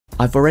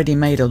I've already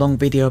made a long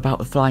video about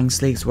the Flying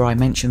Sligs where I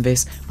mentioned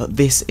this, but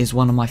this is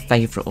one of my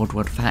favourite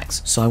Oddworld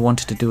facts, so I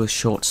wanted to do a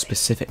short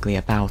specifically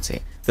about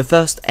it. The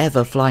first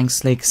ever Flying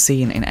Slig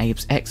seen in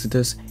Abe's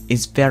Exoddus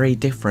is very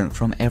different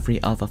from every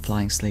other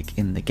Flying Slig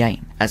in the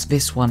game, as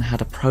this one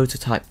had a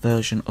prototype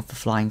version of the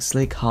Flying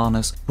Slig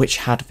harness which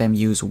had them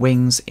use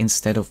wings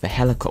instead of the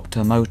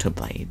helicopter motor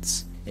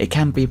blades. It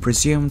can be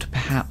presumed,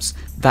 perhaps,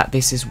 that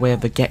this is where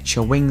the Get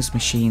Your Wings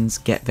machines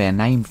get their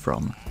name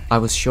from. I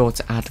was sure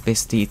to add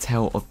this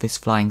detail of this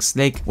Flying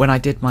Slig when I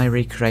did my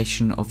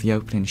recreation of the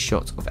opening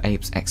shot of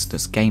Abe's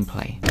Exoddus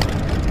gameplay.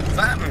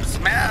 Something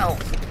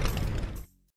smells!